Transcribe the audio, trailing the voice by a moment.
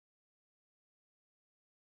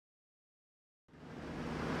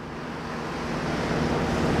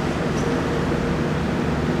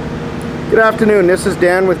Good afternoon, this is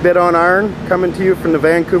Dan with Bid on Iron, coming to you from the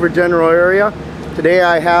Vancouver general area. Today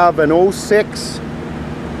I have an 06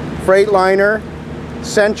 Freightliner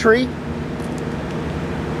Century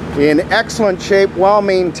in excellent shape, well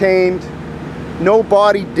maintained, no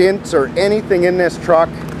body dents or anything in this truck.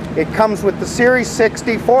 It comes with the Series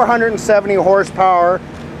 60, 470 horsepower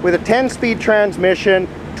with a 10-speed transmission,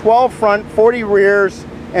 12 front, 40 rears,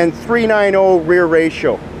 and 390 rear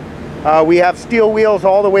ratio. We have steel wheels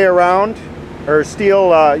all the way around, or steel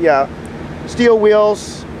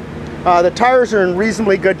wheels. The tires are in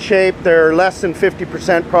reasonably good shape. They're less than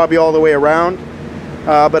 50% probably all the way around.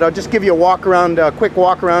 But I'll just give you a quick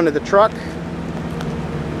walk around of the truck.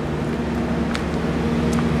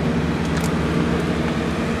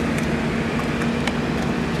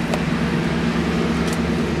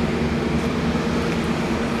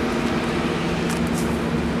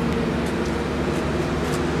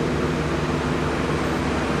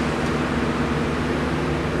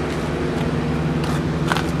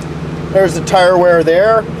 There's the tire wear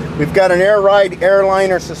there. We've got an air ride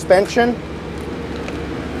airliner suspension.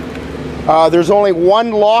 There's only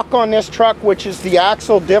one lock on this truck, which is the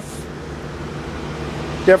axle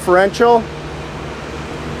differential.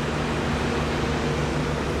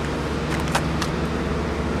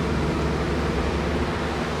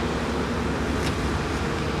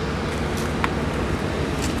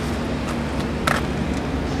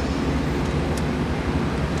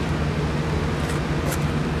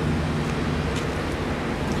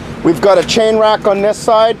 We've got a chain rack on this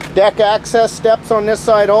side, deck access steps on this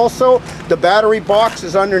side also. The battery box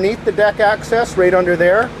is underneath the deck access, right under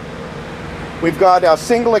there. We've got a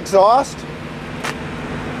single exhaust.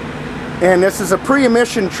 And this is a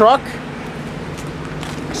pre-emission truck,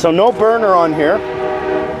 so no burner on here.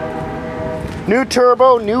 New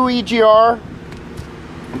turbo, new EGR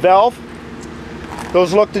valve.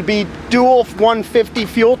 Those look to be dual 150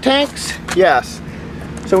 fuel tanks. Yes.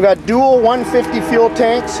 So we've got dual 150 fuel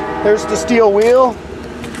tanks. There's the steel wheel.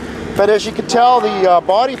 But as you can tell, the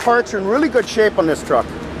body parts are in really good shape on this truck.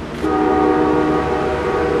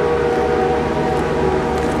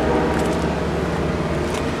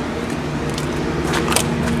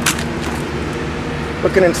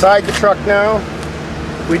 Looking inside the truck now,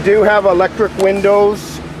 we do have electric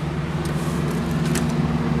windows,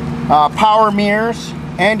 power mirrors,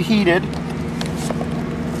 and heated.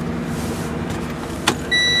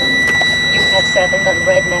 7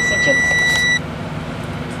 unread messages.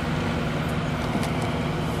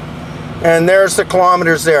 And there's the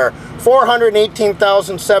kilometers there.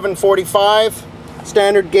 418,745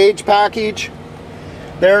 standard gauge package.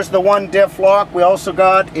 There's the one diff lock. We also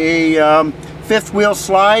got a fifth wheel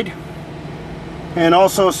slide and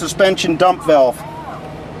also a suspension dump valve.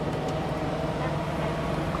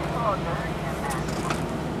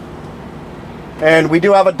 And we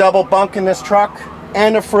do have a double bunk in this truck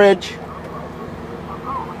and a fridge.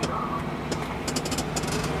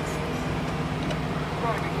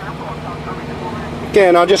 Okay,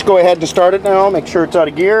 and I'll just go ahead and start it now, make sure it's out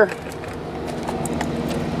of gear.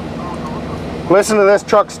 Listen to this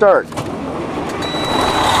truck start.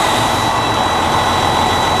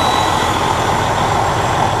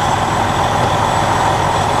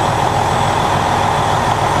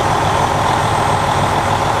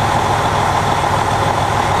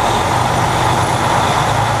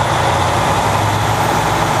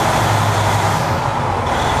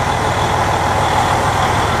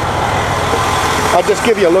 I'll just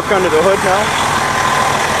give you a look under the hood now.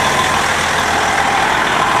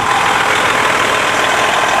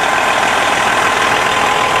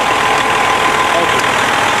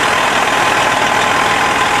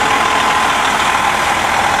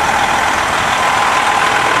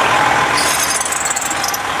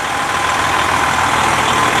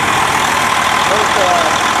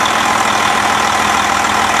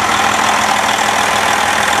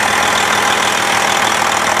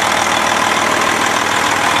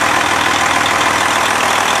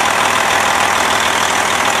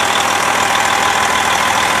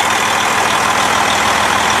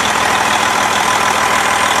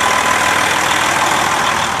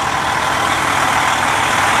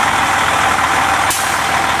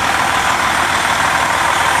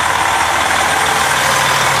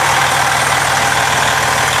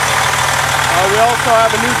 We also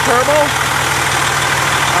have a new turbo,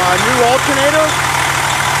 new alternator.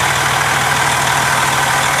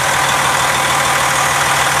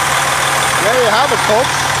 There you have it,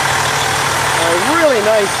 folks. A really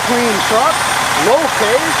nice, clean truck, low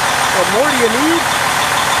pace. What more do you need?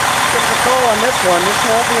 Give us a call on this one. This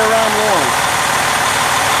won't be around long.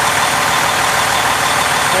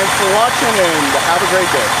 Thanks for watching and have a great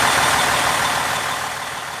day.